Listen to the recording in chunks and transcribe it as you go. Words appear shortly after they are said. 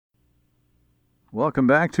Welcome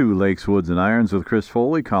back to Lakes, Woods, and Irons with Chris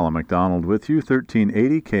Foley. Colin McDonald with you,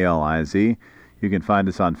 1380 KLIZ. You can find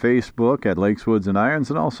us on Facebook at Lakes, Woods, and Irons,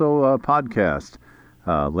 and also a podcast,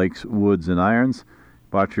 Lakes, Woods, and Irons.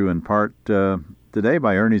 Brought to you in part today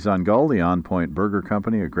by Ernie's on Gull, the On Point Burger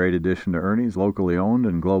Company, a great addition to Ernie's, locally owned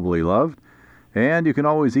and globally loved. And you can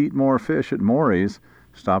always eat more fish at Maury's.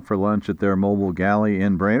 Stop for lunch at their mobile galley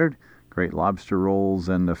in Brainerd. Great lobster rolls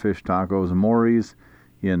and the fish tacos. Maury's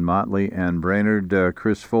in Motley and Brainerd.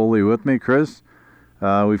 Chris Foley with me. Chris,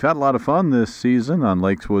 we've had a lot of fun this season on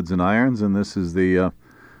Lakes, Woods, and Irons, and this is the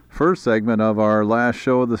first segment of our last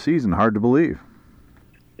show of the season. Hard to believe.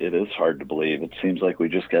 It is hard to believe. It seems like we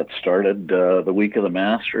just got started the week of the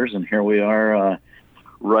Masters, and here we are,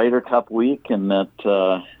 Ryder Cup week, and at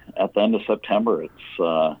the end of September, it's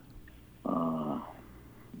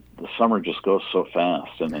the summer just goes so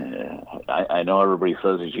fast, and I know everybody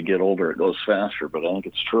says as you get older it goes faster, but I think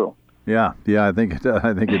it's true. Yeah, I think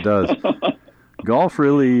it does. Golf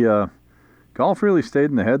really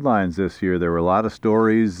stayed in the headlines this year. There were a lot of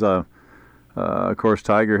stories. Of course,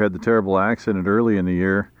 Tiger had the terrible accident early in the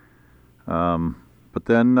year, but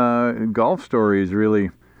then golf stories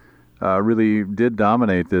really did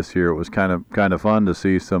dominate this year. It was kind of fun to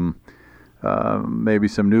see maybe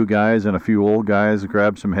some new guys and a few old guys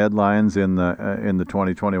grab some headlines in the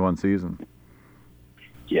 2021 season.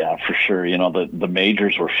 Yeah, for sure. The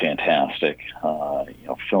majors were fantastic.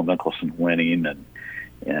 Phil Mickelson winning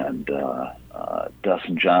and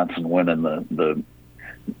Dustin Johnson winning the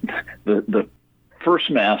first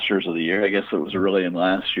Masters of the year. I guess it was really in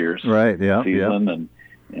last year's season,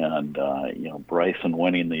 and Bryson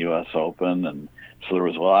winning the U.S. Open, and so there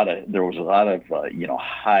was a lot of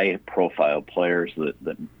high profile players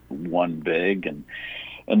that won big, and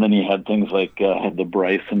then you had things like the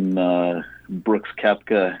Bryson Brooks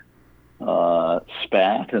Koepka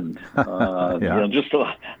spat, and just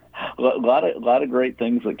a lot of great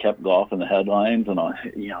things that kept golf in the headlines, and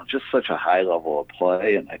just such a high level of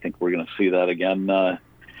play, and I think we're going to see that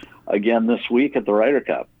again this week at the Ryder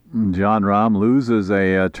Cup. Jon Rahm loses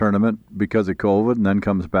a tournament because of COVID and then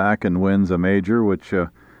comes back and wins a major, which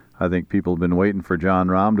I think people have been waiting for Jon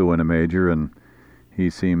Rahm to win a major, and he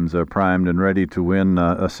seems primed and ready to win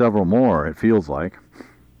several more, it feels like.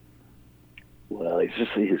 Well,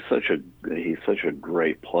 he's such a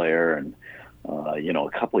great player, and a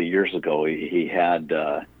couple of years ago he had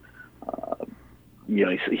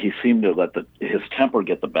he seemed to let his temper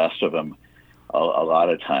get the best of him a lot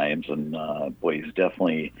of times, and he's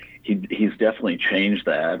definitely changed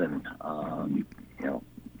that, and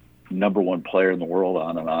number one player in the world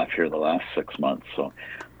on and off here the last 6 months. So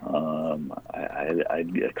I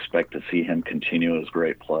expect to see him continue his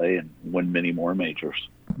great play and win many more majors.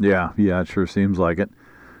 Yeah, it sure seems like it.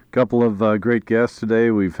 A couple of great guests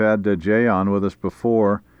today. We've had Jay on with us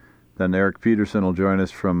before. Then Eric Peterson will join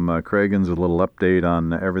us from Craigan's with a little update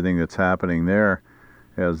on everything that's happening there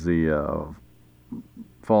as the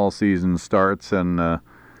fall season starts, and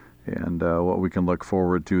what we can look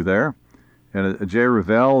forward to there. And Jay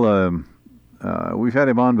Revell, we've had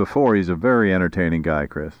him on before. He's a very entertaining guy,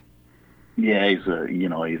 Chris. Yeah, he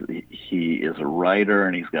is a writer,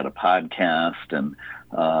 and he's got a podcast, and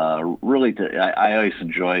I always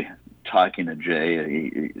enjoy talking to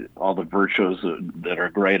Jay. All the virtues that are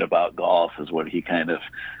great about golf is what he kind of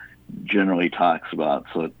generally talks about.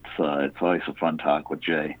 So it's always a fun talk with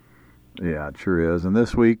Jay. Yeah, it sure is. And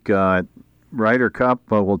this week, Ryder Cup,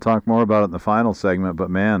 we'll talk more about it in the final segment, but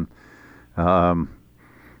man,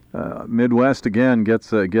 Midwest again gets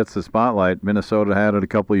the spotlight. Minnesota had it a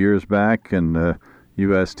couple of years back, and the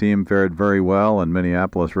U.S. team fared very well, and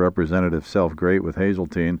Minneapolis representative Self-Great with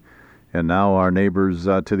Hazeltine. And now our neighbors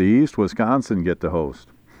to the east, Wisconsin, get to host.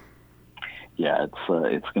 Yeah,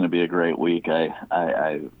 it's going to be a great week.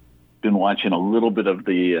 I've been watching a little bit of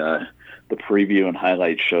the preview and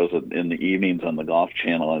highlight shows in the evenings on the Golf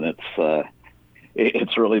Channel, and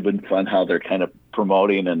it's really been fun how they're kind of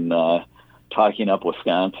promoting and talking up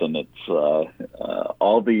Wisconsin. It's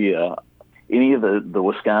all any of the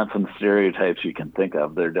Wisconsin stereotypes you can think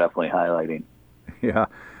of, they're definitely highlighting. Yeah,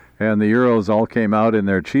 and the Euros all came out in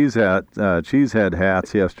their cheesehead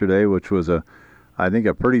hats yesterday, which was I think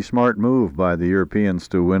a pretty smart move by the Europeans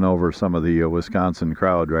to win over some of the Wisconsin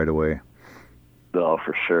crowd right away. Oh,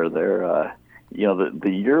 for sure. They're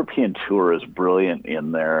the European tour is brilliant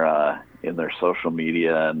in their social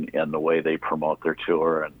media and the way they promote their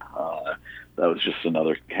tour, and that was just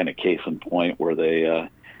another kind of case in point where they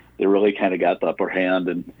really kind of got the upper hand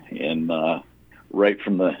and right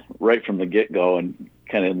from the get-go, and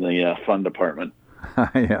kind of in the fun department.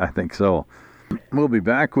 Yeah, I think so. We'll be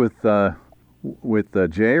back with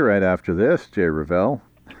with Jay right after this, Jay Revell.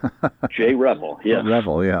 Jay Revel, yes.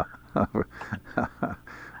 Revel, yeah.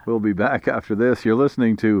 We'll be back after this. You're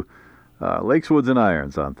listening to Lakes, Woods, and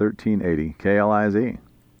Irons on 1380 KLIZ.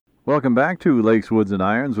 Welcome back to Lakes, Woods, and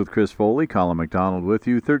Irons with Chris Foley. Colin McDonald with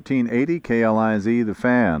you. 1380 KLIZ, The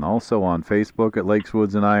Fan. Also on Facebook at Lakes,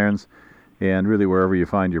 Woods, and Irons. And really wherever you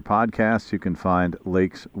find your podcasts, you can find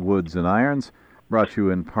Lakes, Woods, and Irons. Brought to you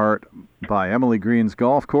in part by Emily Green's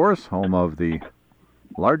Golf Course, home of the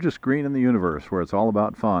largest green in the universe, where it's all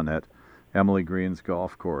about fun at Emily Green's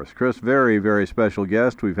Golf Course. Chris, very, very special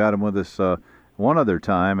guest. We've had him with us one other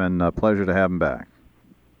time, and a pleasure to have him back.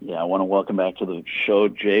 Yeah, I want to welcome back to the show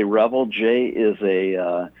Jay Revel. Jay is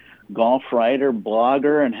a golf writer,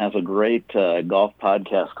 blogger, and has a great golf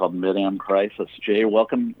podcast called Mid-Am Crisis. Jay,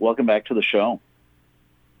 welcome back to the show.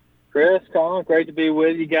 Chris, Colin, great to be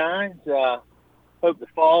with you guys. Hope the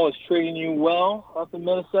fall is treating you well up in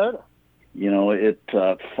Minnesota. You know,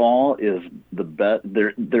 fall is the best.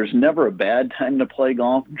 There's never a bad time to play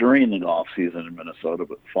golf during the golf season in Minnesota,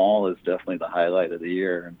 but fall is definitely the highlight of the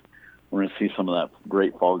year. And we're going to see some of that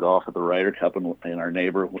great fall golf at the Ryder Cup in our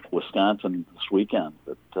neighbor Wisconsin this weekend.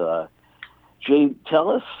 But Jay,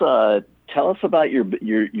 tell us about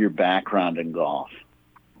your background in golf.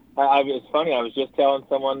 It's funny. I was just telling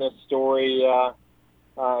someone this story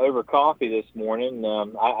over coffee this morning.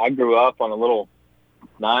 I grew up on a little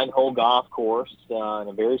 9-hole golf course in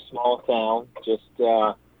a very small town,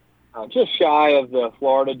 just shy of the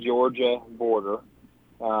Florida-Georgia border.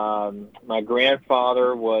 My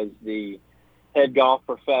grandfather was the head golf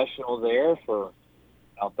professional there for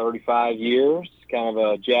about 35 years, kind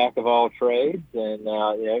of a jack of all trades, and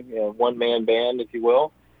one-man band, if you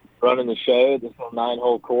will, running the show at this little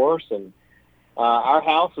 9-hole course. And our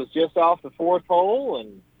house was just off the 4th hole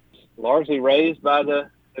and largely raised by the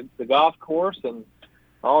golf course and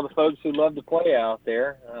all the folks who love to play out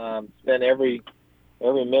there. Spent every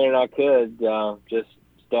minute I could just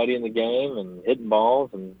studying the game and hitting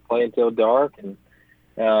balls and playing till dark, and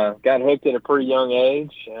got hooked at a pretty young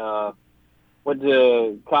age. Went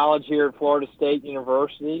to college here at Florida State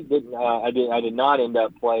University. I did not end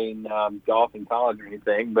up playing golf in college or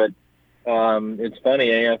anything, but it's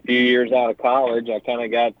funny. A few years out of college, I kind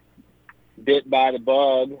of got bit by the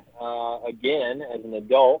bug again as an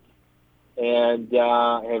adult, and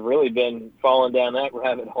have really been falling down that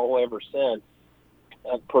rabbit hole ever since.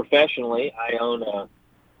 Professionally, I own a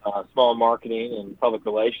small marketing and public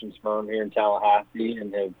relations firm here in Tallahassee,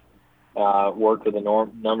 and have worked with a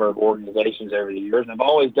number of organizations over the years. And I've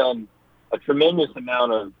always done a tremendous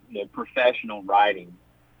amount of professional writing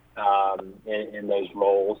in those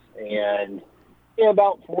roles. And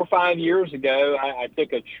about 4 or 5 years ago, I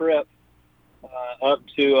took a trip up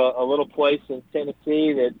to a little place in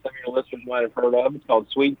Tennessee that some of your listeners might have heard of. It's called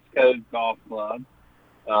Sweets Cove Golf Club.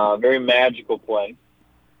 Very magical place.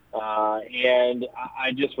 And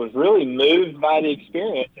I just was really moved by the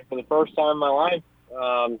experience. And for the first time in my life,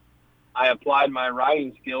 I applied my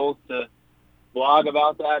writing skills to blog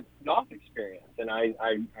about that golf experience. And I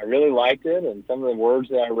really liked it. And some of the words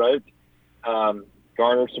that I wrote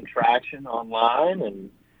garnered some traction online.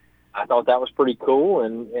 And I thought that was pretty cool.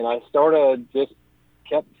 And I just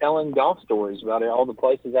kept telling golf stories about all the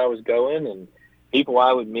places I was going and people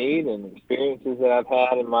I would meet and experiences that I've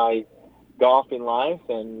had in my golfing life,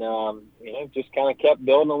 and just kind of kept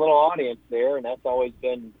building a little audience there, and that's always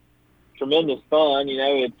been tremendous fun.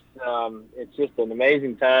 It's just an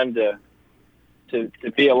amazing time to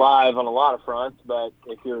be alive on a lot of fronts. But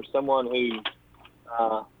if you're someone who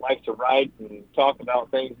likes to write and talk about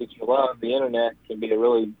things that you love, the internet can be a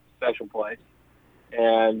really special place.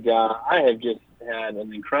 And I have just had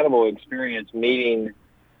an incredible experience meeting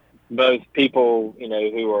both people,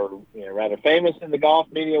 who are, rather famous in the golf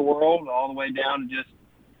media world, all the way down to just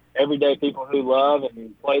everyday people who love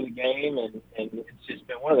and play the game. And it's just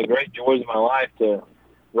been one of the great joys of my life to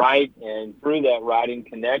write, and through that writing,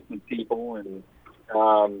 connect with people and,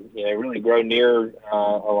 really grow near a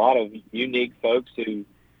lot of unique folks who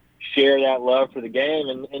share that love for the game.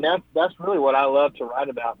 And that's really what I love to write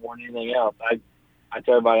about more than anything else. I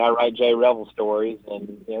tell everybody I write Jay Revel stories,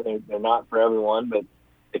 and, they're not for everyone, but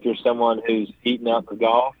if you're someone who's eating up for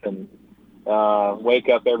golf and wake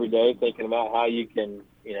up every day thinking about how you can,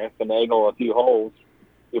 finagle a few holes,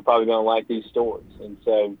 you're probably going to like these stories. And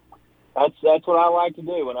so that's what I like to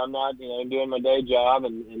do when I'm not, doing my day job,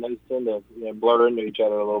 and those tend to blur into each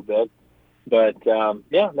other a little bit. But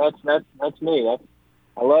that's me.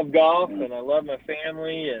 I love golf, and I love my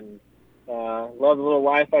family, and love the little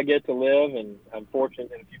life I get to live, and I'm fortunate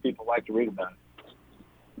that a few people like to read about it.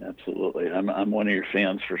 Absolutely. I'm one of your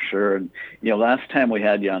fans for sure. And, last time we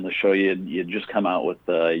had you on the show, you'd just come out with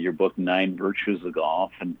your book, 9 Virtues of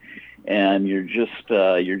Golf. And you're just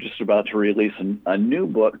about to release a new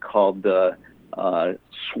book called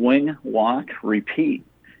Swing, Walk, Repeat,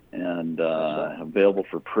 and available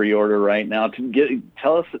for pre-order right now.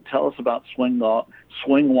 Tell us about Swing,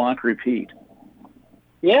 Walk, Repeat.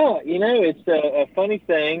 Yeah, it's a funny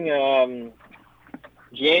thing.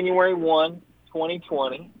 January 1,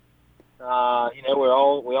 2020. We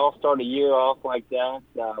all start a year off like that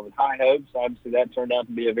with high hopes. Obviously, that turned out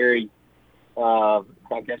to be a very, I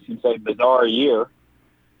guess you'd say, bizarre year.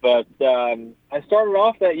 But I started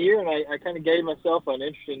off that year, and I kind of gave myself an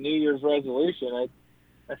interesting New Year's resolution.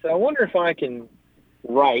 I said, I wonder if I can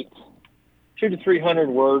write 200 to 300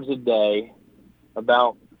 words a day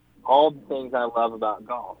about all the things I love about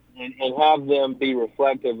golf, and have them be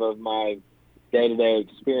reflective of my day-to-day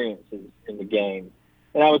experiences in the game.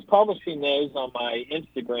 And I was publishing those on my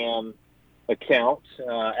Instagram account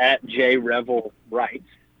at JRevelWrites,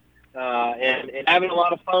 and having a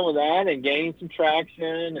lot of fun with that and gaining some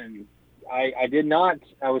traction. And I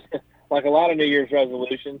was like a lot of New Year's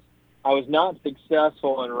resolutions, I was not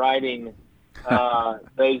successful in writing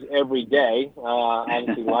those every day.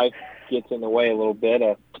 Obviously, life gets in the way a little bit.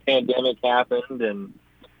 A pandemic happened, and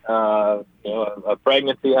a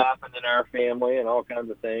pregnancy happened in our family, and all kinds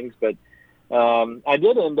of things. But I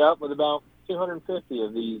did end up with about 250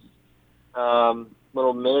 of these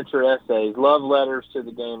little miniature essays, love letters to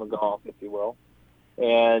the game of golf, if you will.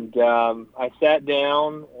 And I sat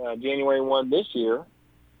down January 1 this year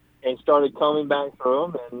and started combing back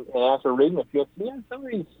through them. And after reading a few, I said, some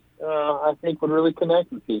of these I think would really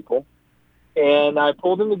connect with people. And I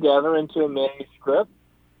pulled them together into a manuscript.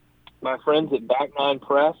 My friends at Back Nine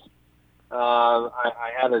Press,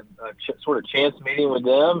 I had a sort of chance meeting with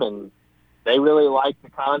them, and they really liked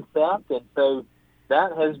the concept. And so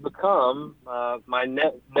that has become my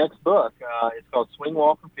next book. It's called Swing,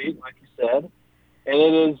 Walk, Repeat, like you said. And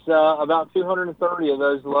it is about 230 of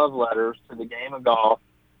those love letters to the game of golf.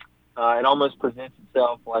 It almost presents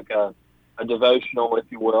itself like a devotional, if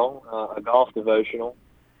you will, a golf devotional.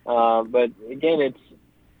 But again,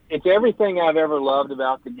 it's everything I've ever loved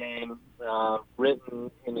about the game, written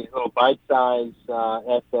in these little bite-sized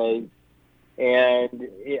essays. And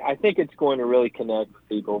I think it's going to really connect with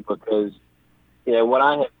people because, what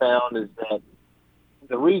I have found is that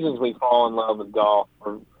the reasons we fall in love with golf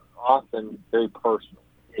are often very personal.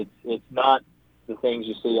 It's not the things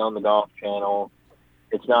you see on the Golf Channel.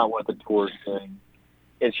 It's not what the tour's doing.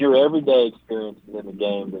 It's your everyday experiences in the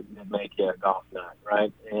game that make you a golf nut,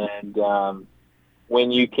 right? And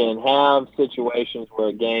when you can have situations where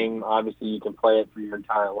a game, obviously you can play it for your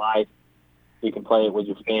entire life. You can play it with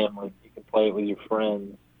your family. You can play it with your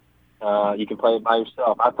friends. You can play it by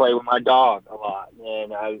yourself. I play with my dog a lot,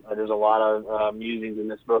 and there's a lot of musings in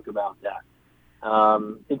this book about that.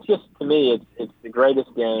 It's just, to me, it's the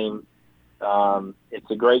greatest game. It's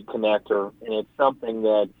a great connector, and it's something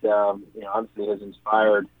that obviously has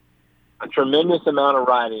inspired a tremendous amount of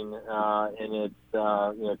writing in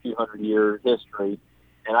its few hundred-year history.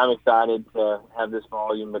 And I'm excited to have this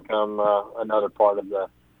volume become another part of the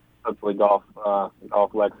hopefully golf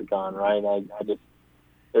lexicon. Right?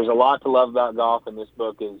 There's a lot to love about golf, and this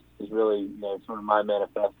book is really sort of my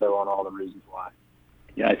manifesto on all the reasons why.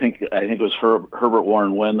 Yeah, I think it was Herbert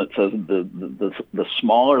Warren Wynn that says the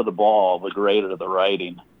smaller the ball, the greater the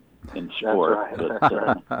writing in sport. That's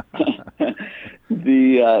right.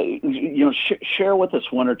 But, share with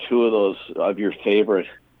us one or two of those of your favorite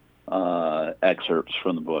excerpts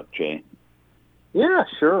from the book, Jay. Yeah,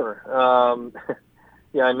 sure.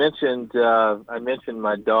 I mentioned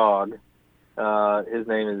my dog. His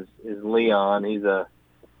name is Leon. He's a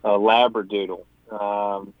Labradoodle.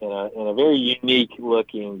 And a very unique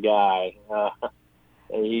looking guy.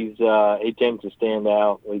 He tends to stand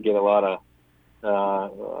out. We get a lot of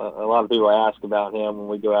people ask about him when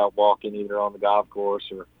we go out walking, either on the golf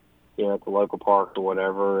course or at the local park or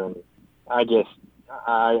whatever. And I just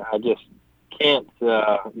can't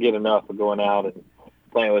get enough of going out and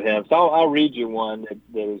playing with him. So I'll read you one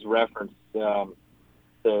that is referenced to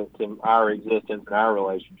our existence and our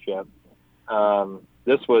relationship.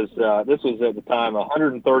 This was at the time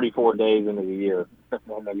 134 days into the year.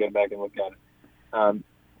 I'll go back and look at it.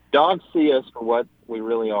 Dogs see us for what we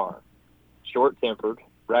really are: short-tempered,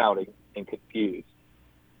 rowdy, and confused.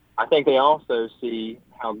 I think they also see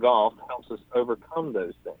how golf helps us overcome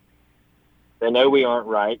those things. They know we aren't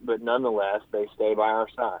right, but nonetheless, they stay by our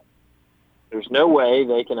side. There's no way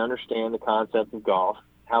they can understand the concept of golf.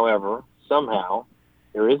 However, somehow,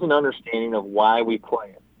 there is an understanding of why we play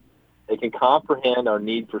it. They can comprehend our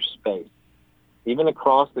need for space. Even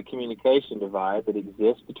across the communication divide that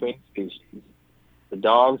exists between species, the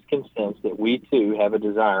dogs can sense that we too have a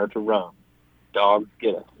desire to roam. Dogs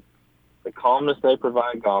get us. The calmness they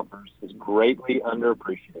provide golfers is greatly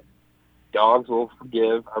underappreciated. Dogs will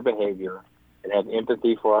forgive our behavior and have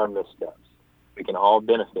empathy for our missteps. We can all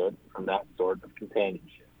benefit from that sort of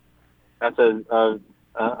companionship. That's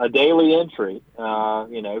a daily entry,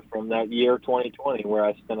 from that year 2020, where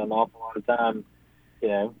I spent an awful lot of time,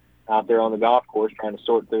 out there on the golf course trying to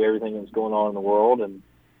sort through everything that's going on in the world. And,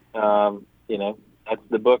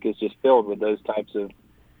 the book is just filled with those types of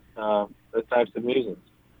musings.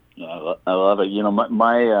 I love it.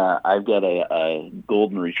 I've got a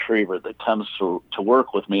golden retriever that comes to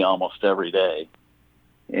work with me almost every day,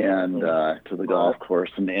 and to the golf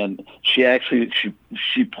course, and she actually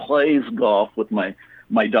she plays golf with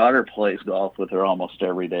my daughter plays golf with her almost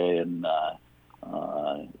every day, and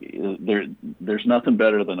there's nothing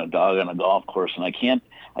better than a dog on a golf course, and I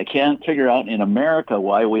can't figure out in America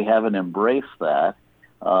why we haven't embraced that.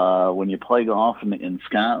 When you play golf in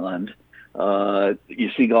Scotland,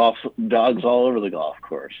 you see dogs all over the golf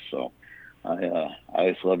course. So I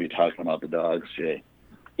just love you talking about the dogs, Jay.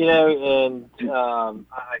 And I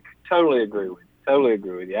totally agree with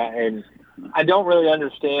you. And I don't really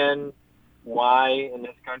understand why in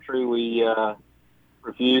this country we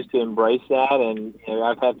refuse to embrace that. And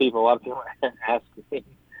I've had a lot of people ask me,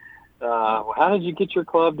 how did you get your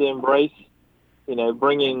club to embrace,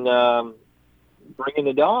 bringing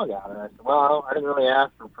the dog out? And I said, well, I didn't really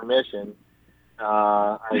ask for permission.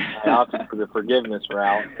 I opted for the forgiveness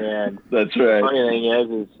route. And that's right. The funny thing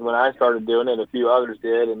is when I started doing it, a few others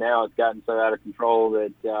did, and now it's gotten so out of control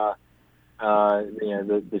that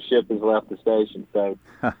the ship has left the station. So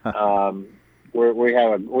we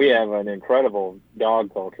have an incredible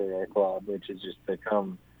dog culture at our club, which has just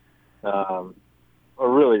become a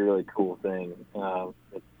really, really cool thing.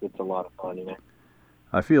 It's a lot of fun,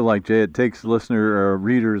 I feel like, Jay, it takes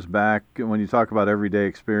readers back when you talk about everyday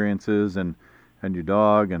experiences and your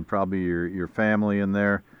dog and probably your family in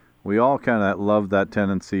there. We all kind of love that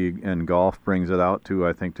tendency, and golf brings it out too,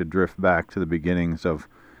 I think, to drift back to the beginnings of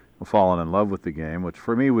falling in love with the game, which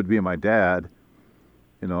for me would be my dad.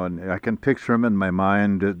 And I can picture him in my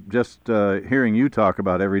mind, just hearing you talk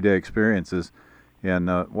about everyday experiences and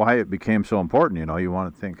why it became so important. You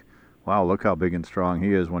want to think, wow, look how big and strong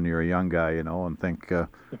he is when you're a young guy, and think,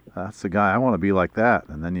 that's the guy, I want to be like that.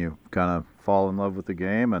 And then you kind of fall in love with the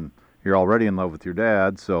game, and you're already in love with your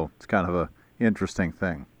dad, so it's kind of a interesting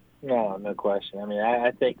thing. No question. I mean, I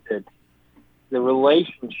think that the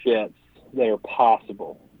relationships that are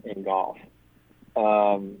possible in golf,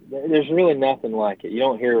 there's really nothing like it. You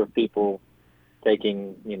don't hear of people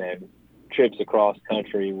taking, trips across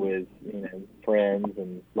country with, friends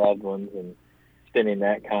and loved ones and spending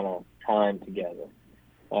that kind of time together.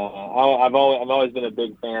 I've always been a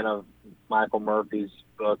big fan of Michael Murphy's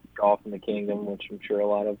book, Golf in the Kingdom, which I'm sure a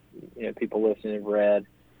lot of people listening have read.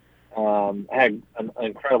 I had an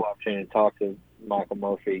incredible opportunity to talk to Michael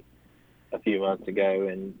Murphy a few months ago,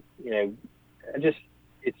 and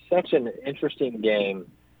it's such an interesting game.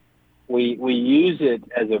 We use it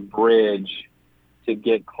as a bridge to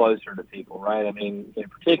get closer to people, right? I mean,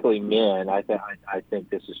 particularly men. I think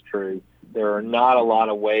this is true. There are not a lot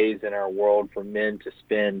of ways in our world for men to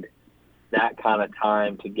spend that kind of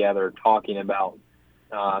time together, talking about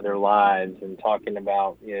their lives and talking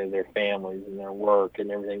about their families and their work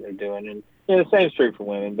and everything they're doing. And the same is true for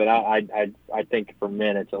women, but I think for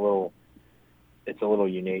men it's a little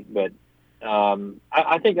unique. But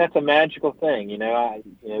I think that's a magical thing.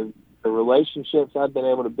 The relationships I've been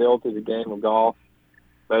able to build through the game of golf,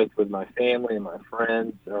 both with my family and my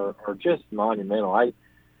friends, are just monumental.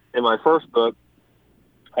 In my first book,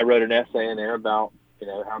 I wrote an essay in there about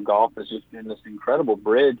how golf has just been this incredible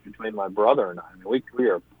bridge between my brother and I. I mean, we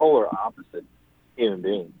are polar opposite human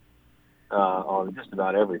beings on just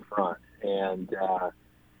about every front. And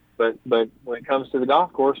but when it comes to the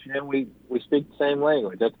golf course, we speak the same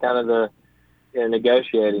language. That's kind of the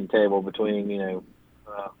negotiating table between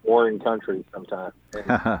warring countries sometimes.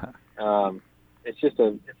 And,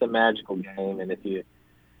 it's a magical game, and if you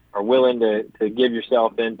are willing to give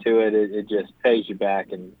yourself into it, it just pays you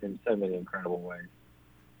back in so many incredible ways.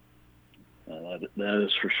 That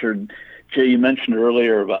is for sure. Jay, you mentioned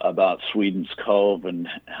earlier about Sweden's Cove and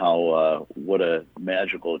how what a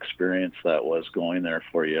magical experience that was going there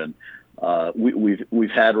for you. And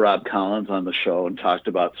we've had Rob Collins on the show and talked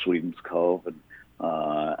about Sweden's Cove, and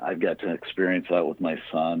I've got to experience that with my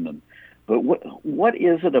son. But what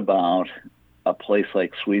is it about a place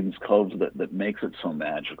like Sweden's Cove that makes it so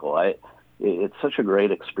magical? it's such a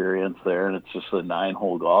great experience there, and it's just a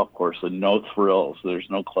 9-hole golf course and no thrills. There's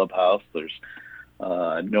no clubhouse. There's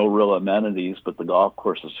no real amenities, but the golf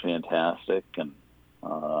course is fantastic, and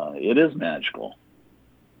it is magical.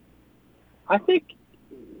 I think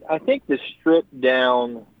the stripped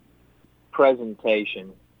down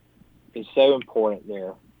presentation is so important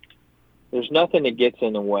there. There's nothing that gets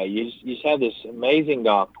in the way. You just have this amazing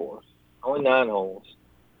golf course, only 9 holes,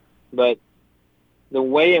 but the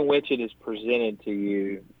way in which it is presented to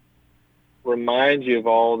you reminds you of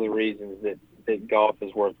all the reasons that golf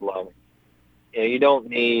is worth loving. You don't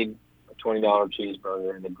need a $20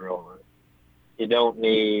 cheeseburger in the grill room. You don't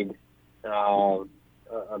need a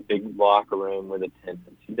big locker room with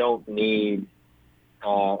attendants. You don't need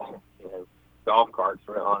golf carts,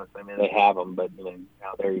 for honestly. I mean, they have them, but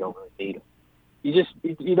out there you don't really need them.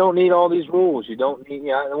 You don't need all these rules. You don't need.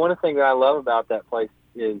 One of the things that I love about that place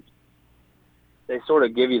is they sort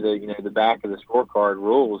of give you the back of the scorecard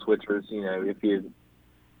rules, which is if you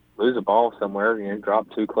lose a ball somewhere, drop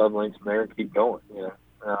 2 club links from there and keep going.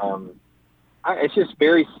 It's just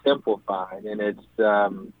very simplified, and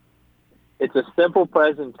it's a simple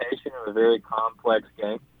presentation of a very complex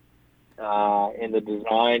game. And the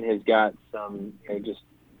design has got some just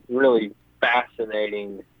really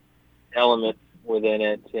fascinating elements within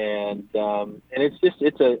it, and I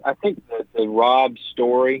think the Rob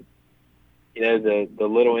story, the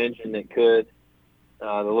little engine that could,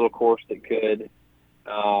 the little course that could,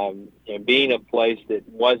 being a place that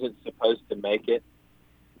wasn't supposed to make it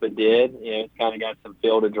but did, it's kind of got some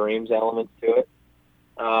Field of Dreams elements to it.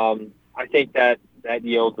 I think that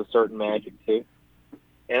yields a certain magic too.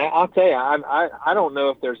 And I'll tell you, I don't know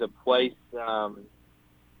if there's a place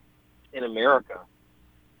in America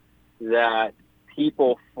that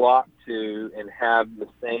people flock to and have the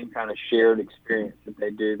same kind of shared experience that they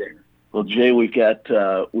do there. Well, Jay, we've got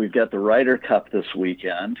the Ryder Cup this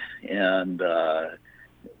weekend, and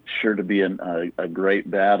sure to be a great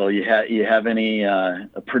battle. You have any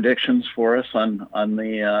predictions for us on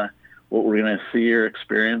the what we're going to see or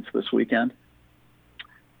experience this weekend?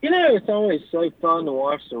 It's always so fun to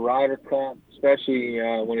watch the Ryder Cup, especially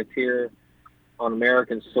when it's here on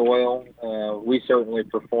American soil. We certainly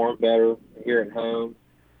perform better here at home.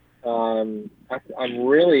 I'm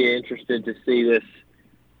really interested to see this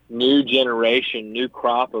new generation, new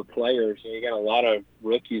crop of players. You got a lot of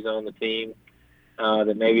rookies on the team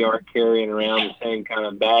that maybe aren't carrying around the same kind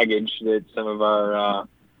of baggage that some of our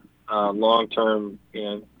long-term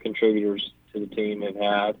contributors to the team have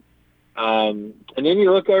had. And then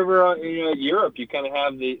you look over Europe, you kind of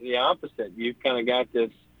have the opposite. You've kind of got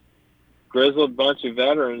this grizzled bunch of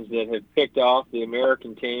veterans that have picked off the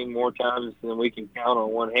American team more times than we can count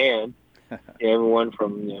on one hand. Everyone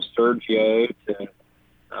from Sergio to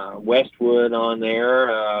Westwood on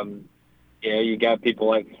there. You got people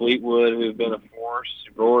like Fleetwood who've been a force.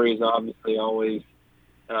 Rory's obviously always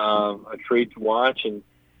a treat to watch, and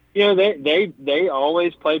they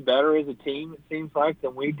always play better as a team, it seems like,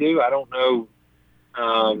 than we do. I don't know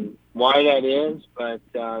why that is, but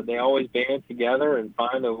they always band together and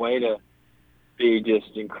find a way to be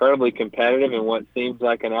just incredibly competitive in what seems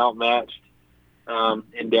like an outmatched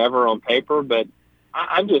endeavor on paper. But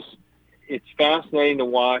it's fascinating to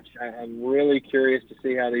watch. I'm really curious to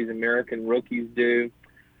see how these American rookies do.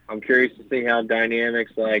 I'm curious to see how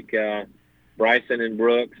dynamics like Bryson and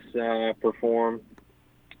Brooks perform.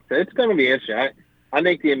 So it's going to be interesting. I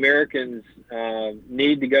think the Americans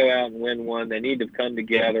need to go out and win one. They need to come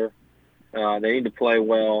together. They need to play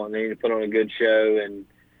well, and they need to put on a good show and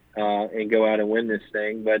go out and win this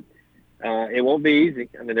thing. But it won't be easy.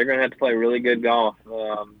 I mean, they're going to have to play really good golf.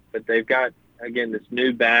 But they've got, again, this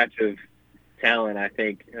new batch of talent. I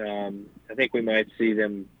think we might see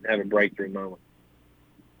them have a breakthrough moment.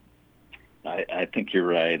 I think you're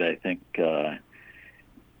right. I think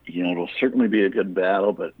it'll certainly be a good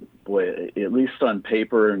battle, but boy, at least on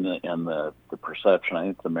paper and the perception, I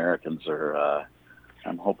think the Americans are.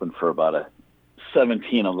 I'm hoping for about a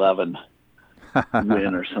 17-11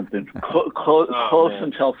 win or something. Close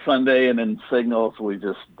until Sunday, and in singles we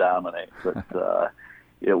just dominate. But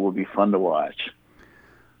it will be fun to watch.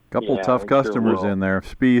 Couple tough customers in there.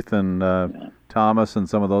 Spieth and Thomas and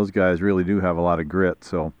some of those guys really do have a lot of grit.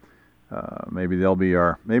 So maybe they'll be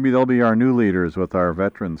our new leaders with our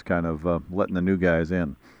veterans kind of letting the new guys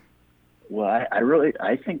in. Well,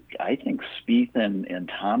 I think Spieth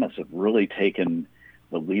and Thomas have really taken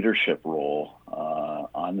the leadership role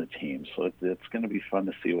on the team. So it's going to be fun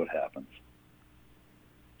to see what happens.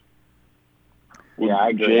 Yeah, I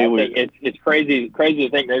agree. It's crazy to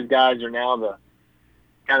think those guys are now the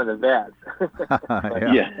kind of the vets.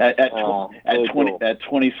 At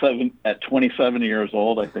 27 years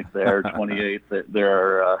old, I think they are 28.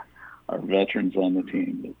 There are veterans on the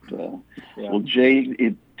team. But, well,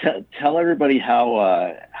 Jay, tell everybody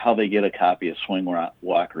how they get a copy of Swing,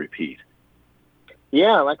 Walk, Repeat.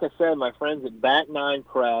 Yeah, like I said, my friends at Back Nine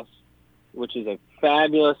Press, which is a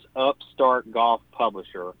fabulous upstart golf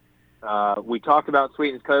publisher. We talked about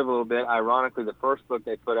Sweetens Cove a little bit. Ironically, the first book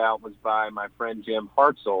they put out was by my friend Jim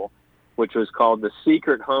Hartzell, which was called The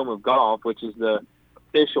Secret Home of Golf, which is the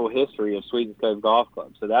official history of Sweetens Cove Golf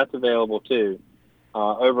Club. So that's available, too,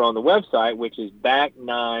 over on the website, which is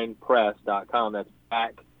back9press.com. That's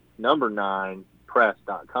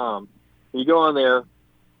back9press.com. You go on there.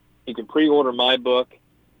 You can pre-order my book,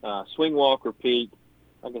 Swing, Walk, Repeat.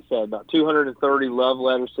 Like I said, about 230 love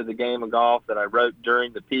letters to the game of golf that I wrote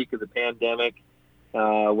during the peak of the pandemic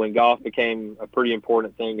when golf became a pretty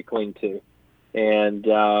important thing to cling to. And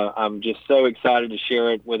I'm just so excited to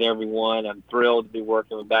share it with everyone. I'm thrilled to be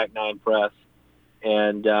working with Back Nine Press.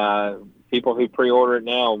 And people who pre-order it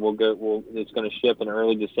now it's going to ship in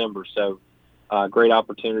early December. So great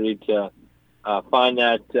opportunity to find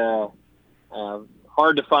that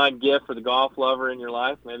hard-to-find gift for the golf lover in your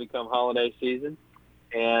life, maybe come holiday season.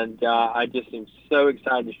 And I just am so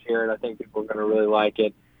excited to share it. I think people are going to really like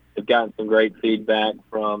it. They've gotten some great feedback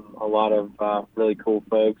from a lot of really cool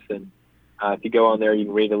folks. And if you go on there, you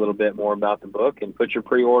can read a little bit more about the book and put your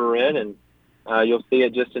pre-order in, and you'll see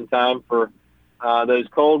it just in time for those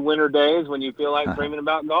cold winter days when you feel like dreaming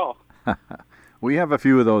about golf. We have a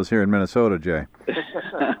few of those here in Minnesota, Jay.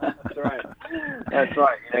 That's right. That's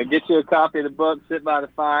right. Get you a copy of the book, sit by the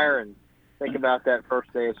fire, and think about that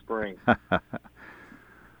first day of spring.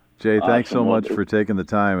 Jay, thanks so much for taking the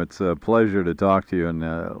time. It's a pleasure to talk to you and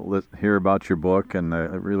hear about your book, and I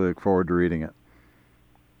really look forward to reading it.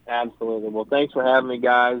 Absolutely. Well, thanks for having me,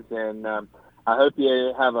 guys, and I hope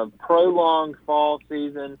you have a prolonged fall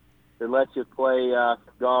season that lets you play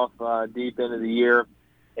golf deep into the year,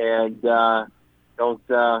 and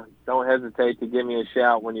don't hesitate to give me a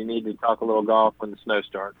shout when you need to talk a little golf when the snow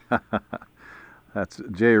starts. That's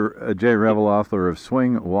Jay Reveloffler of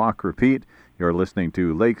Swing, Walk, Repeat. You're listening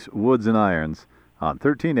to Lakes, Woods, and Irons on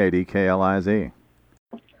 1380 KLIZ.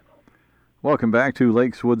 Welcome back to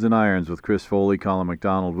Lakes, Woods, and Irons with Chris Foley, Colin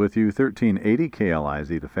McDonald with you, 1380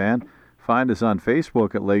 KLIZ, The Fan. Find us on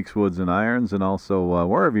Facebook at Lakes, Woods, and Irons, and also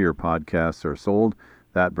wherever your podcasts are sold.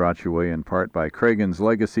 That brought your way in part by Cragun's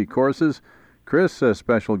Legacy Courses. Chris, a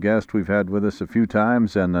special guest we've had with us a few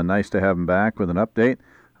times, and nice to have him back with an update.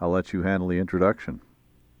 I'll let you handle the introduction.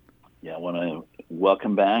 Yeah, I want to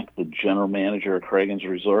welcome back the general manager of Cragun's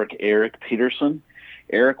Resort, Eric Peterson.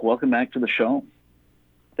 Eric, welcome back to the show.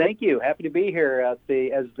 Thank you. Happy to be here as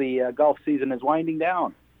the golf season is winding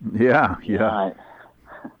down. Yeah.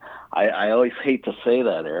 I always hate to say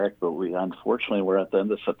that, Eric, but unfortunately we're at the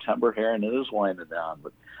end of September here, and it is winding down.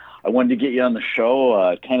 But I wanted to get you on the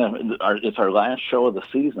show. It's our last show of the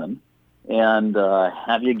season, and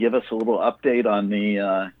have you give us a little update on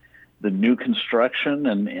the new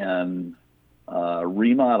construction and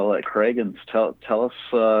remodel at Cragun's. Tell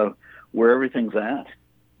us where everything's at.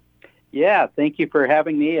 Yeah, thank you for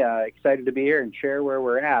having me. Excited to be here and share where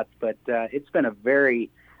we're at. But it's been a very,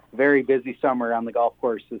 very busy summer on the golf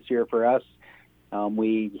course this year for us.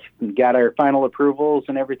 We got our final approvals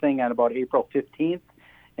and everything on about April 15th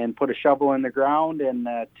and put a shovel in the ground. And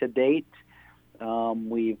to date,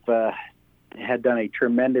 we've had done a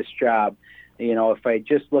tremendous job. If I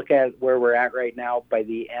just look at where we're at right now, by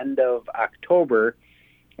the end of October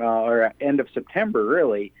or end of September,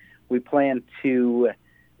 really, we plan to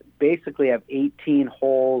basically have 18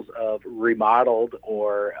 holes of remodeled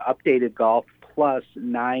or updated golf plus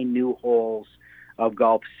 9 new holes of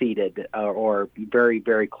golf seated or very,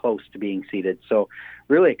 very close to being seated. So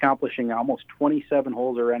really accomplishing almost 27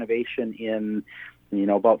 holes of renovation in,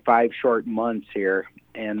 about 5 short months here.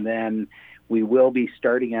 And then we will be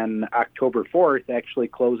starting on October 4th, actually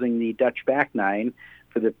closing the Dutch Back Nine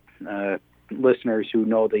for the listeners who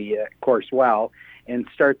know the course well, and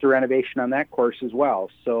start the renovation on that course as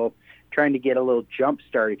well. So trying to get a little jump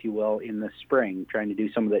start, if you will, in the spring, trying to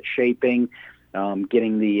do some of that shaping,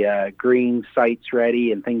 getting the green sites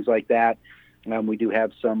ready and things like that. We do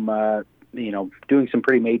have some, doing some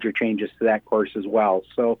pretty major changes to that course as well.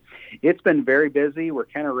 So it's been very busy. We're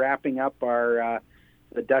kind of wrapping up our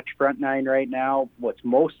the Dutch front nine right now. What's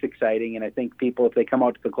most exciting, and I think people, if they come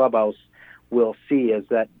out to the clubhouse, will see, is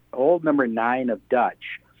that old number 9 of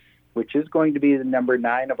Dutch, which is going to be the number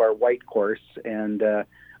 9 of our white course, and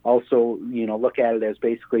also, look at it as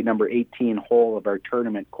basically number 18 hole of our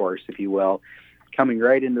tournament course, if you will, coming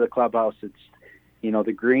right into the clubhouse. It's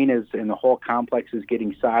The green is, and the whole complex is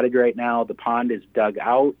getting sodded right now. The pond is dug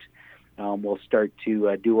out. We'll start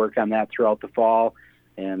to do work on that throughout the fall,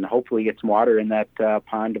 and hopefully get some water in that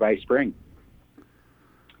pond by spring.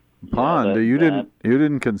 Pond? You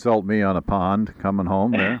didn't consult me on a pond coming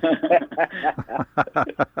home there.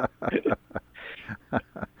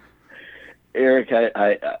 Eric,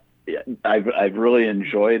 I've really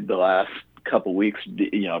enjoyed the last couple weeks,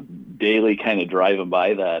 daily kind of driving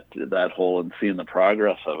by that hole and seeing the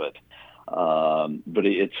progress of it. But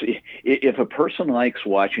if a person likes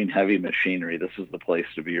watching heavy machinery, this is the place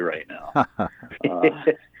to be right now.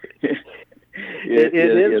 It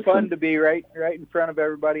is fun to be right in front of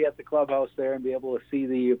everybody at the clubhouse there and be able to see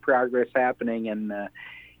the progress happening. And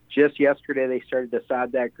just yesterday they started to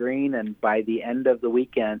sod that green, and by the end of the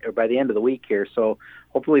weekend, or by the end of the week here, so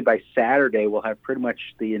hopefully by Saturday we'll have pretty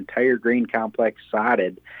much the entire green complex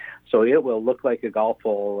sodded. So it will look like a golf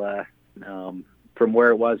hole from where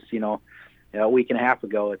it was, a week and a half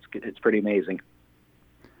ago. It's pretty amazing.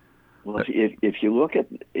 Well, if you look at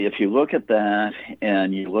that,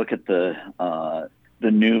 and you look at the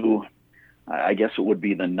new, I guess it would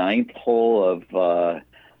be the 9th hole of,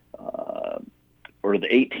 or the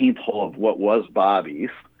 18th hole of what was Bobby's,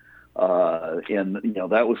 and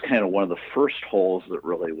that was kind of one of the first holes that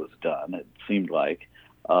really was done. It seemed like,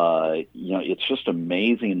 it's just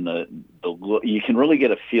amazing. The you can really get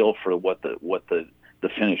a feel for what the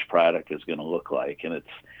finished product is going to look like, and it's.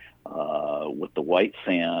 With the white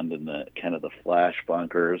sand and the kind of the flash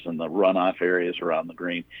bunkers and the runoff areas around the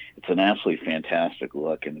green, it's an absolutely fantastic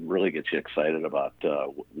look and really gets you excited about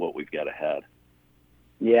what we've got ahead.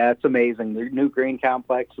 Yeah, it's amazing. The new green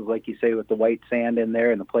complex is, like you say, with the white sand in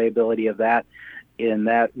there and the playability of that,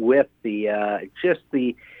 with the just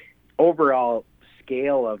the overall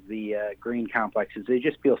scale of the green complexes. They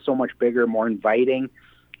just feel so much bigger, more inviting.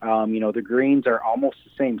 The greens are almost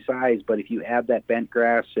the same size, but if you add that bent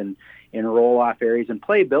grass and roll-off areas and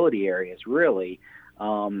playability areas, really,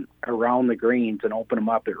 around the greens and open them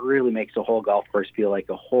up, it really makes the whole golf course feel like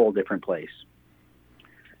a whole different place.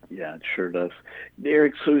 Yeah, it sure does.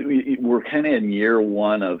 Eric, so we're kind of in year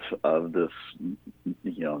one of this,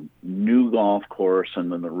 new golf course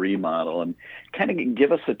and then the remodel, and kind of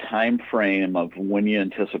give us a time frame of when you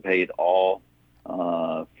anticipate all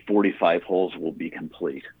 45 holes will be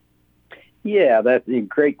complete. Yeah, that's a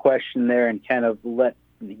great question there, and kind of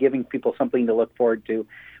giving people something to look forward to.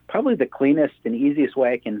 Probably the cleanest and easiest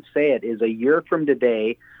way I can say it is a year from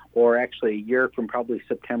today, or actually a year from probably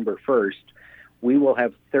September 1st, we will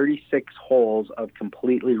have 36 holes of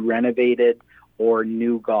completely renovated or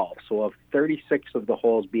new golf. So of 36 of the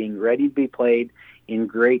holes being ready to be played in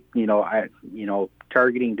great,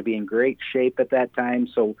 targeting to be in great shape at that time.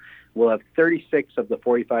 So we'll have 36 of the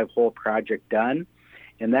 45-hole project done,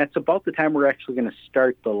 and that's about the time we're actually going to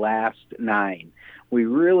start the last 9. We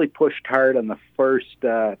really pushed hard on the first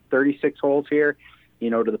 36 holes here,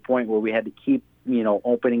 to the point where we had to keep,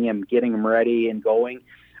 opening them, getting them ready and going.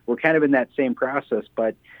 We're kind of in that same process,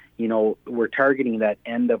 but, we're targeting that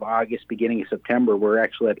end of August, beginning of September. We're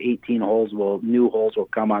actually at 18 new holes will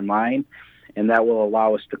come online, and that will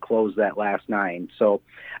allow us to close that last 9. So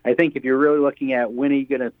I think if you're really looking at when are you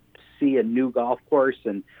going to see a new golf course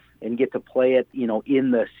and get to play it,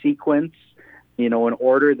 in the sequence, in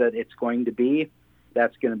order that it's going to be,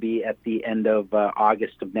 that's going to be at the end of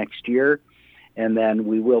August of next year. And then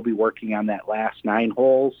we will be working on that last 9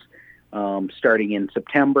 holes starting in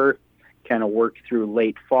September, kind of work through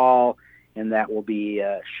late fall, and that will be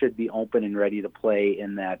should be open and ready to play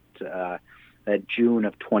in that June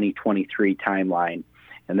of 2023 timeline.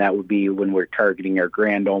 And that would be when we're targeting our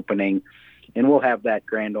grand opening. And we'll have that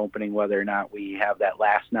grand opening whether or not we have that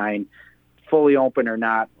last 9 fully open or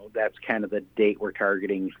not. That's kind of the date we're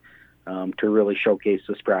targeting to really showcase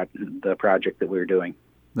the project that we're doing.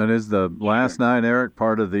 Then is the last 9, Eric,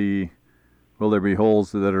 part of the, will there be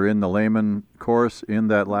holes that are in the Lehman course in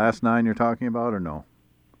that last 9 you're talking about, or no?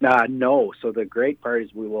 No. So the great part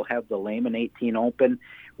is we will have the Lehman 18 open.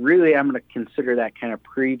 Really, I'm going to consider that kind of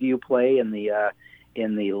preview play in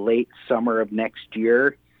the late summer of next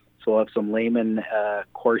year. So we'll have some Lehman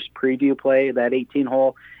course preview play, that 18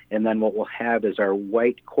 hole, and then what we'll have is our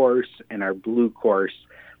white course and our blue course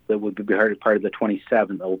that would be part of the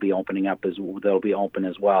 27 that will be opening up that'll be open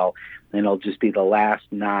as well. And it'll just be the last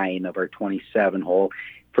 9 of our 27 hole.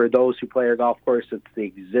 For those who play our golf course, it's the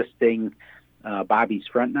existing Bobby's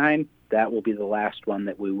front 9. That will be the last one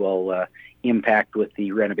that we will impact with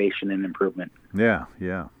the renovation and improvement. Yeah.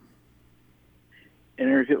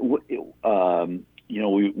 And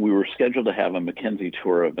we were scheduled to have a Mackenzie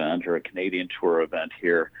Tour event or a Canadian Tour event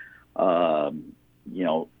here,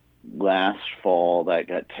 last fall that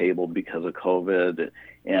got tabled because of COVID,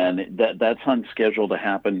 and that's on schedule to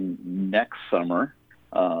happen next summer,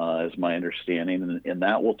 is my understanding, and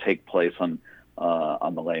that will take place on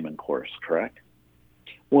the Lehman course, correct?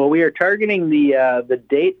 Well, we are targeting the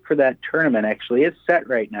date for that tournament. Actually, it's set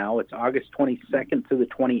right now. It's August 22nd to the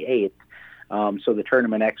 28th. So the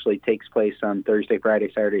tournament actually takes place on Thursday, Friday,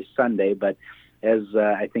 Saturday, Sunday. But as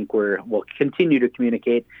I think we'll continue to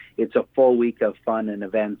communicate, it's a full week of fun and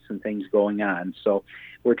events and things going on. So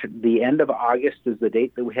the end of August is the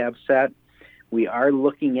date that we have set. We are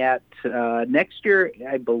looking at next year.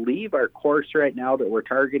 I believe our course right now that we're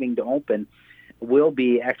targeting to open will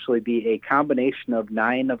be a combination of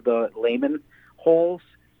 9 of the Lehman holes,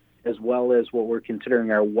 as well as what we're considering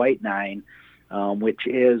our White 9, which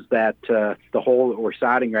is that the hole that we're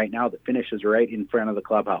sodding right now that finishes right in front of the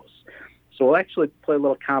clubhouse. So we'll actually play a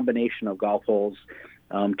little combination of golf holes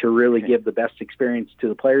to really give the best experience to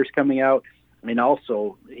the players coming out, and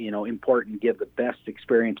also, important, give the best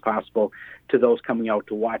experience possible to those coming out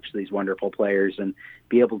to watch these wonderful players, and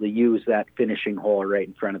be able to use that finishing hole right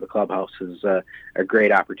in front of the clubhouse is a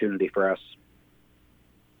great opportunity for us.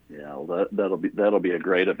 Yeah, well, that'll be a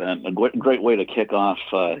great event, a great way to kick off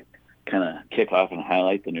and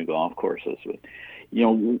highlight the new golf courses. But,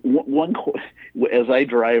 as I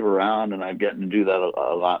drive around, and I'm getting to do that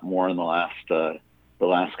a lot more in the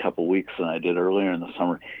last couple of weeks than I did earlier in the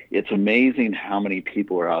summer, it's amazing how many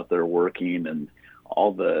people are out there working, and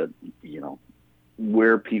all the,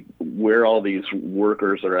 where all these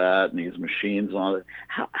workers are at, and these machines and all that.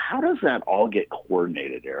 How does that all get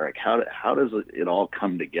coordinated, Eric? How does it all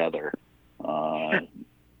come together?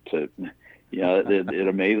 It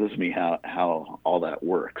amazes me how all that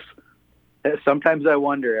works. Sometimes I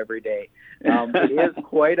wonder every day. It is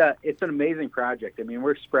it's an amazing project. I mean,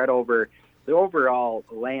 we're spread over the overall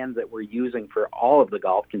land that we're using for all of the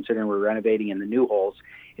golf, considering we're renovating in the new holes.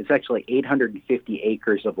 It's actually 850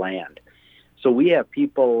 acres of land. So we have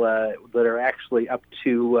people that are actually up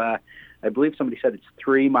to, I believe somebody said it's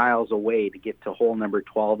 3 miles away to get to hole number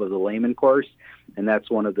 12 of the Lehman course, and that's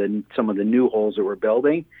some of the new holes that we're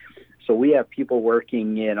building. So we have people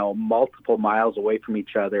working, multiple miles away from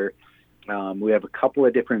each other. We have a couple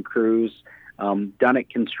of different crews. Dunnett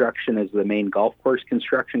Construction is the main golf course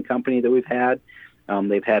construction company that we've had.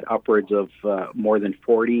 They've had upwards of more than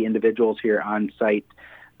 40 individuals here on site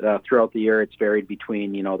throughout the year. It's varied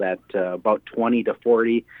between, about 20 to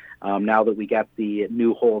 40. Now that we got the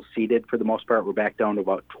new holes seated, for the most part, we're back down to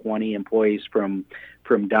about 20 employees from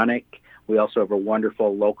Dunnett. We also have a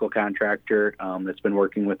wonderful local contractor that's been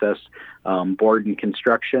working with us, Borden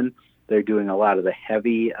Construction. They're doing a lot of the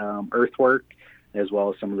heavy earthwork, as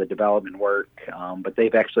well as some of the development work. But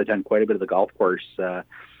they've actually done quite a bit of the golf course,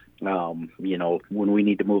 when we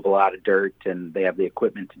need to move a lot of dirt, and they have the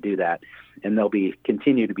equipment to do that. And they'll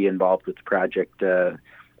continue to be involved with the project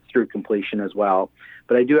through completion as well.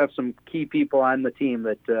 But I do have some key people on the team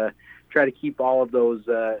that try to keep all of those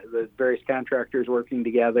the various contractors working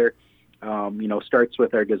together. Starts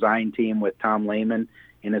with our design team with Tom Lehman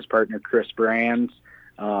and his partner Chris Brands.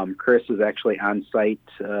 Chris is actually on site.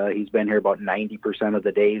 He's been here about 90% of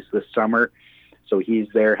the days this summer, so he's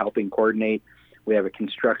there helping coordinate. We have a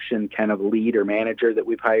construction kind of lead or manager that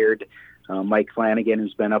we've hired, Mike Flanagan,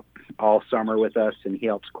 who's been up all summer with us, and he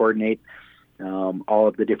helps coordinate all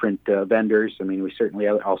of the different vendors. I mean, we certainly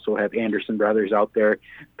also have Anderson Brothers out there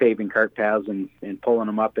paving cart paths and pulling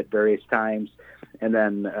them up at various times. And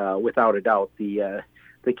then, without a doubt, the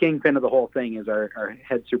kingpin of the whole thing is our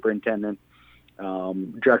head superintendent,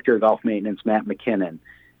 director of golf maintenance, Matt McKinnon.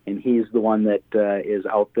 And he's the one that is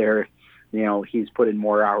out there. He's put in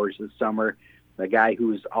more hours this summer. The guy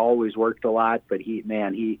who's always worked a lot, but he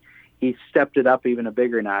stepped it up even a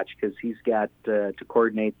bigger notch, because he's got to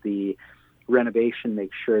coordinate the renovation,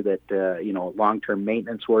 make sure that long-term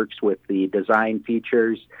maintenance works with the design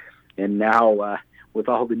features. And now with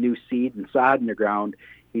all the new seed and sod in the ground,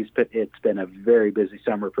 it's been a very busy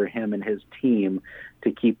summer for him and his team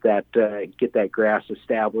to keep that get that grass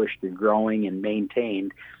established and growing and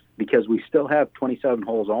maintained, because we still have 27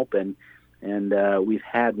 holes open, and we've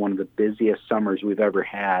had one of the busiest summers we've ever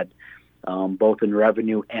had, both in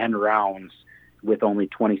revenue and rounds, with only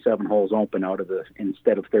 27 holes open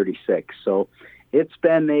instead of 36. So it's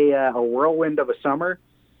been a whirlwind of a summer.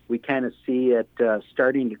 We kind of see it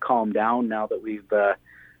starting to calm down now that we've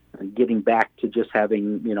getting back to just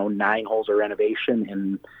having 9 holes of renovation,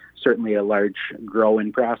 and certainly a large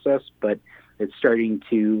grow-in process. But it's starting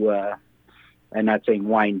to, I'm not saying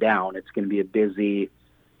wind down. It's going to be a busy,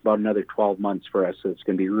 about another 12 months for us. So it's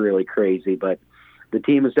going to be really crazy. But the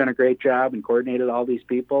team has done a great job and coordinated all these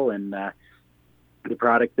people, and the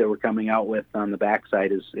product that we're coming out with on the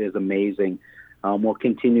backside is amazing. We'll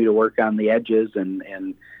continue to work on the edges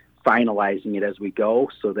and finalizing it as we go,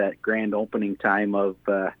 so that grand opening time of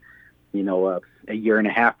a year and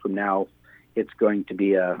a half from now, it's going to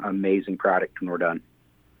be an amazing product when we're done.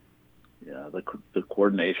 Yeah, the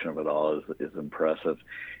coordination of it all is impressive.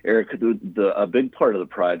 Eric, a big part of the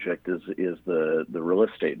project is the real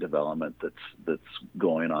estate development that's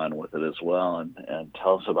going on with it as well, and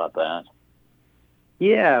tell us about that.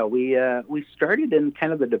 Yeah, we started in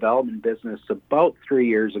kind of the development business about 3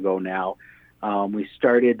 years ago now. We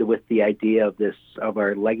started with the idea of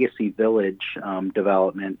our Legacy Village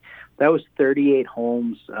development. That was 38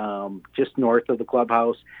 homes just north of the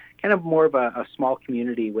clubhouse, kind of more of a small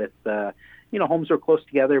community with, homes were close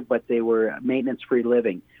together, but they were maintenance-free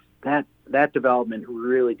living. That development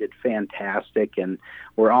really did fantastic, and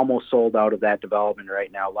we're almost sold out of that development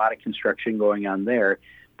right now. A lot of construction going on there.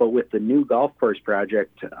 But with the new golf course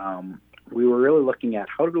project, we were really looking at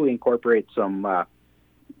how do we incorporate some,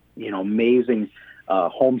 amazing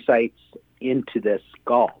home sites into this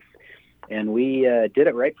golf. And we did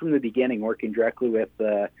it right from the beginning, working directly with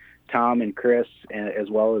Tom and Chris, as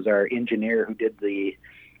well as our engineer who did the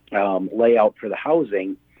layout for the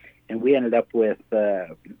housing. And we ended up with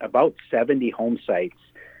about 70 home sites,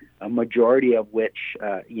 a majority of which,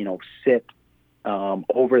 sit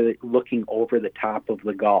looking over the top of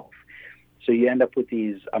the golf. So you end up with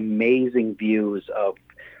these amazing views of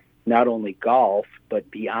not only golf, but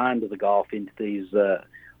beyond the golf into these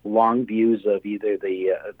long views of either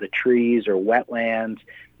the trees or wetlands.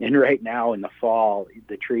 And right now in the fall,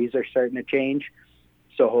 the trees are starting to change.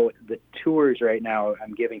 So the tours right now,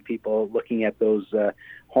 I'm giving people looking at those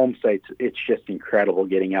home sites, it's just incredible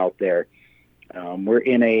getting out there. We're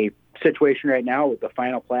in a situation right now with the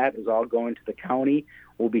final plat is all going to the county.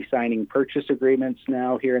 We'll be signing purchase agreements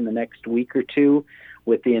now here in the next week or two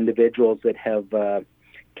with the individuals that have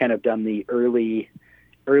kind of done the early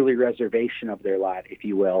reservation of their lot, if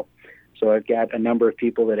you will. So I've got a number of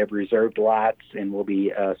people that have reserved lots, and we'll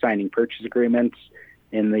be signing purchase agreements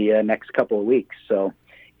in the next couple of weeks. So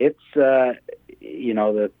it's, the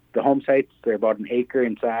home sites, they're about an acre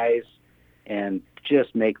in size and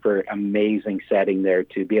just make for amazing setting there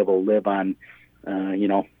to be able to live on,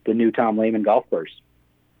 the new Tom Lehman golf course.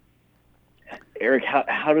 Eric,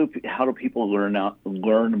 how do people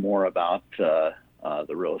learn more about the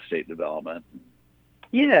real estate development?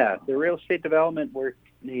 Yeah, the real estate development, we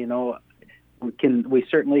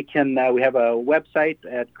certainly can. We have a website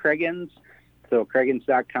at Creggins, so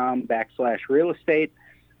creggins.com/real estate,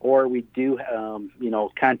 or we do,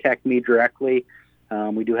 contact me directly.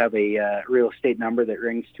 We do have a real estate number that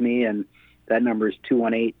rings to me, and that number is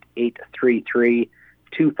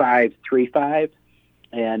 218-833-2535.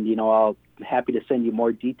 And, I'll be happy to send you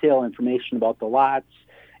more detailed information about the lots,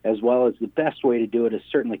 as well as the best way to do it is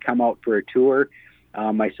certainly come out for a tour.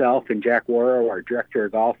 Myself and Jack Warrow, our director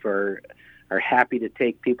of golf, are happy to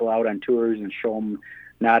take people out on tours and show them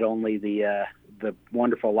not only the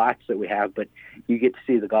wonderful lots that we have, but you get to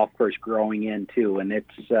see the golf course growing in too. And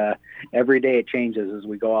it's every day it changes as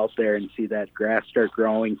we go out there and see that grass start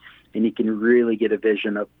growing, and you can really get a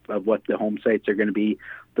vision of what the home sites are going to be.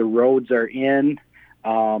 The roads are in.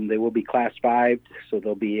 They will be Class 5, so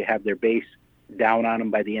they'll have their base down on them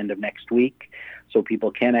by the end of next week. So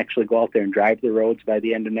people can actually go out there and drive the roads by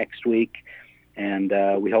the end of next week. And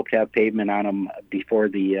we hope to have pavement on them before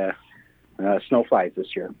the snow flies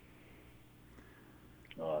this year.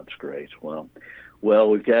 Oh, that's great. Well,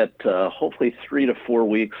 we've got hopefully 3 to 4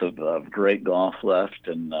 weeks of great golf left,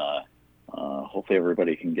 and hopefully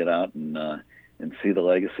everybody can get out and see the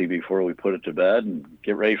Legacy before we put it to bed and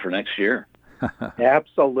get ready for next year.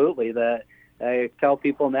 Absolutely. I tell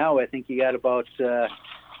people now, I think you got a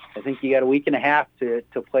week and a half to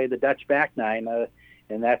play the Dutch back nine,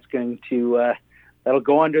 and that's going to that'll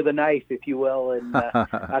go under the knife, if you will, in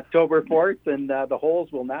October 4th, and the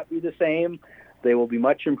holes will not be the same. They will be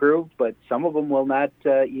much improved, but some of them will not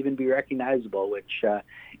even be recognizable, which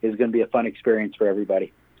is going to be a fun experience for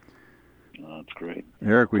everybody. Oh, that's great.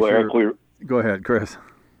 Eric, go ahead, Chris.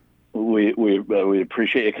 We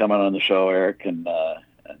appreciate you coming on the show, Eric, and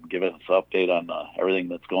giving us an update on everything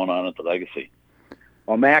that's going on at the Legacy.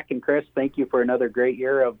 Well, Mac and Chris, thank you for another great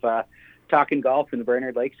year of talking golf in the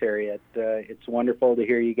Brainerd Lakes area. It's wonderful to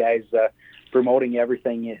hear you guys promoting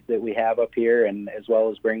everything that we have up here, and as well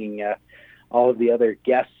as bringing all of the other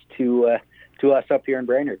guests to us up here in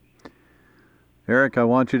Brainerd. Eric, I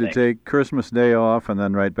want you to take Christmas Day off and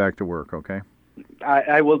then right back to work, okay?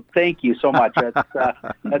 I will. Thank you so much.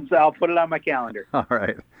 I'll put it on my calendar. All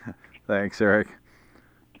right. Thanks, Eric.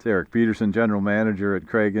 It's Eric Peterson, General Manager at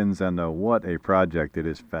Craigens, and what a project. It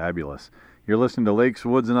is fabulous. You're listening to Lakes,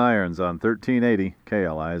 Woods, and Irons on 1380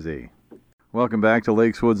 KLIZ. Welcome back to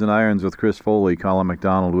Lakes, Woods, and Irons with Chris Foley, Colin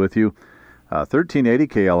McDonald with you. 1380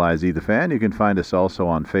 KLIZ, The Fan. You can find us also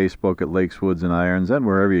on Facebook at Lakes, Woods, and Irons and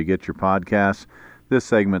wherever you get your podcasts. This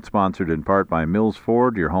segment sponsored in part by Mills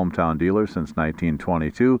Ford, your hometown dealer since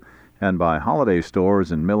 1922, and by Holiday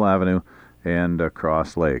Stores in Mill Avenue and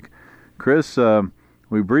Cross Lake. Chris,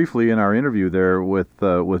 we briefly in our interview there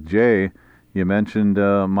with Jay, you mentioned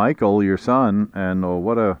Michael, your son, and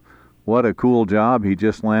what a cool job he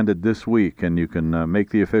just landed this week, and you can make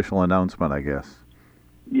the official announcement, I guess.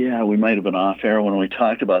 Yeah, we might have been off air when we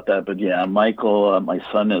talked about that, but yeah, Michael, my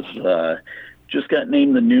son, is just got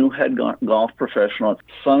named the new head golf professional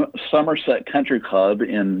at Somerset Country Club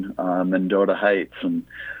in Mendota Heights, and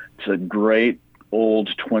it's a great old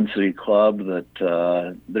Twin City club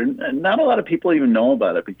that not a lot of people even know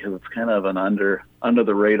about it because it's kind of an under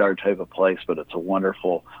the radar type of place, but it's a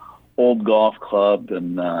wonderful old golf club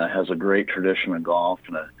and has a great tradition of golf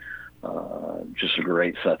and just a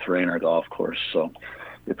great Seth Rayner golf course. So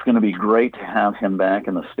it's going to be great to have him back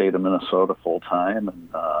in the state of Minnesota full time, and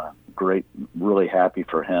great, really happy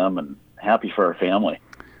for him and happy for our family.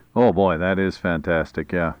 Oh boy, that is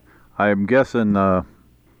fantastic. Yeah, I'm guessing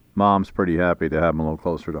Mom's pretty happy to have him a little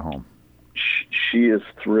closer to home. She is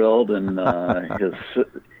thrilled, and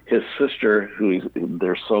his sister,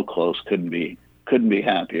 they're so close, couldn't be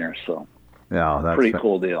happier. So yeah, that's pretty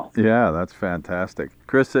cool deal. Yeah, that's fantastic.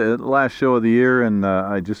 Chris, last show of the year, and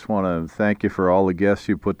I just want to thank you for all the guests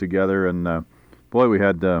you put together. And boy, we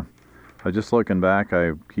had. Just looking back,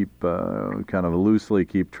 I keep kind of loosely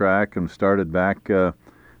keep track, and started back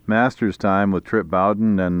Masters time with Trip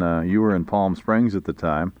Bowden, and you were in Palm Springs at the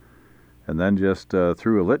time, and then just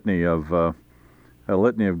through a litany of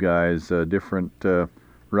guys, different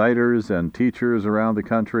writers and teachers around the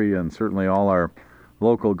country, and certainly all our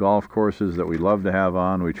local golf courses that we love to have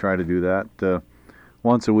on. We try to do that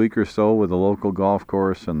once a week or so with a local golf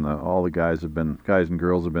course, and all the guys and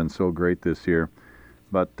girls have been so great this year.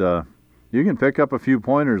 But you can pick up a few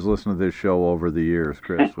pointers listening to this show over the years,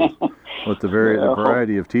 Chris, with the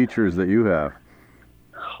variety of teachers that you have.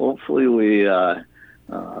 Hopefully we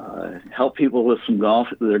help people with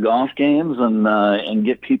their golf games, and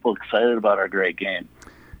get people excited about our great game.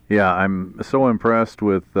 Yeah, I'm so impressed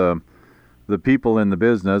with the people in the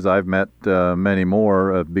business. I've met many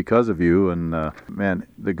more because of you, and man,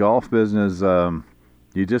 the golf business,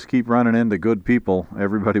 you just keep running into good people.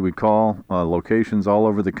 Everybody we call, locations all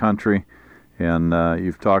over the country, and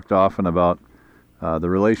you've talked often about the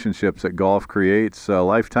relationships that golf creates,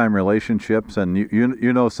 lifetime relationships, and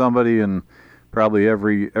you know somebody in probably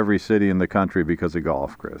every city in the country because of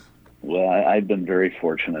golf, Chris. Well, I've been very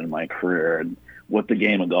fortunate in my career and what the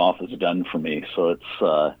game of golf has done for me. So it's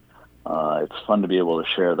fun to be able to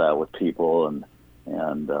share that with people, and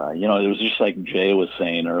you know, it was just like Jay was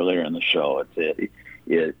saying earlier in the show.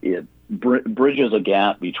 It bridges a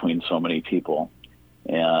gap between so many people,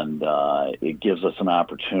 and it gives us an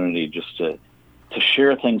opportunity just to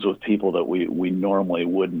share things with people that we normally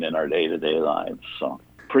wouldn't in our day-to-day lives. So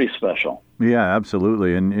pretty special. Yeah,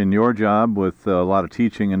 absolutely. And in your job with a lot of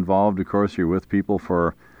teaching involved, of course, you're with people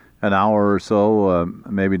for an hour or so,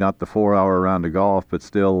 maybe not the 4-hour round of golf, but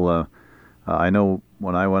still, I know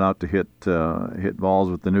when I went out to hit balls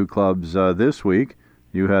with the new clubs this week,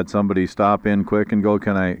 you had somebody stop in quick and go,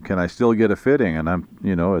 can I still get a fitting? And I'm,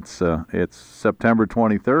 you know, it's September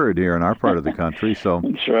 23rd here in our part of the country, so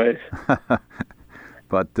that's right.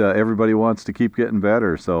 But everybody wants to keep getting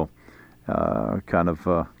better, so kind of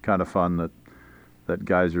fun that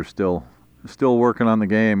guys are still working on the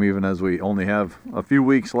game, even as we only have a few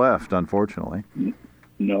weeks left, unfortunately.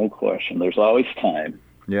 No question. There's always time.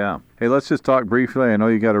 Yeah. Hey, let's just talk briefly. I know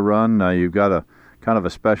you got to run. You've got a kind of a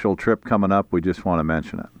special trip coming up. We just want to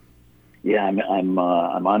mention it. Yeah, I'm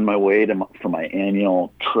on my way for my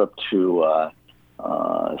annual trip to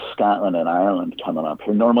Scotland and Ireland coming up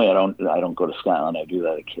here. Normally, I don't go to Scotland. I do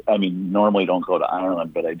that. Normally don't go to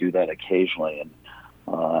Ireland, but I do that occasionally. And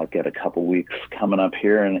I've got a couple weeks coming up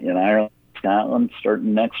here in Ireland, Scotland,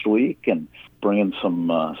 starting next week, and bringing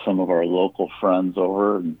some of our local friends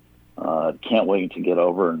over. And can't wait to get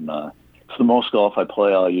over. And it's the most golf I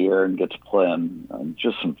play all year, and get to play on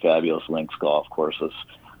just some fabulous links golf courses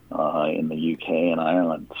in the UK and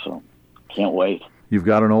Ireland. So can't wait. You've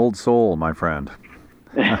got an old soul, my friend.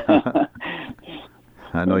 I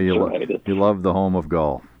know you love the home of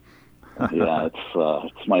golf. Yeah,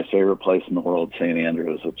 it's my favorite place in the world, St.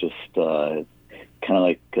 Andrews. It just kind of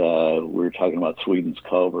like we were talking about Sweden's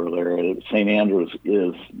Cove earlier. St. Andrews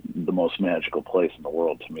is the most magical place in the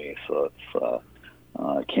world to me. So it's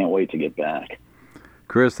I can't wait to get back.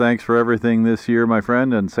 Chris, thanks for everything this year, my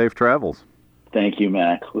friend, and safe travels. Thank you,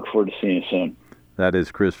 Mac. Look forward to seeing you soon. That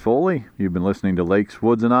is Chris Foley. You've been listening to Lakes,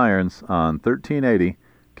 Woods, and Irons on 1380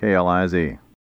 KLIZ.